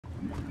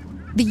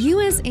The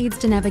U.S. Aids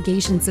to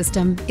Navigation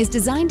system is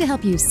designed to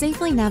help you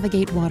safely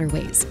navigate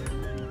waterways.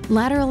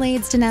 Lateral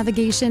aids to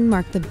navigation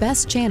mark the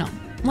best channel,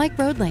 like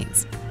road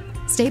lanes.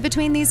 Stay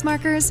between these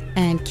markers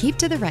and keep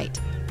to the right.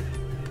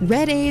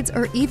 Red aids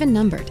are even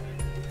numbered.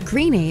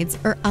 Green aids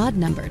are odd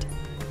numbered.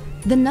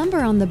 The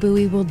number on the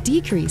buoy will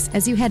decrease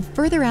as you head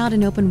further out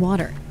in open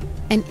water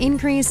and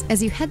increase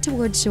as you head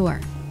towards shore.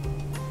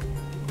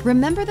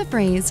 Remember the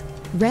phrase,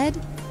 red,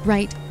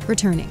 right,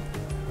 returning.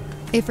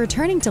 If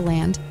returning to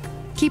land,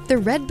 keep the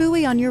red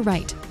buoy on your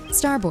right,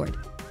 starboard.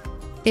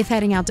 If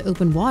heading out to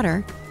open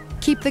water,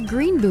 keep the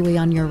green buoy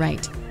on your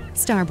right,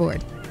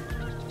 starboard.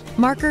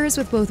 Markers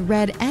with both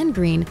red and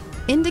green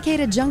indicate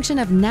a junction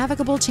of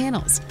navigable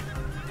channels.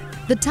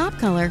 The top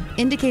color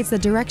indicates the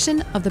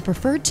direction of the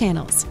preferred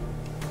channels.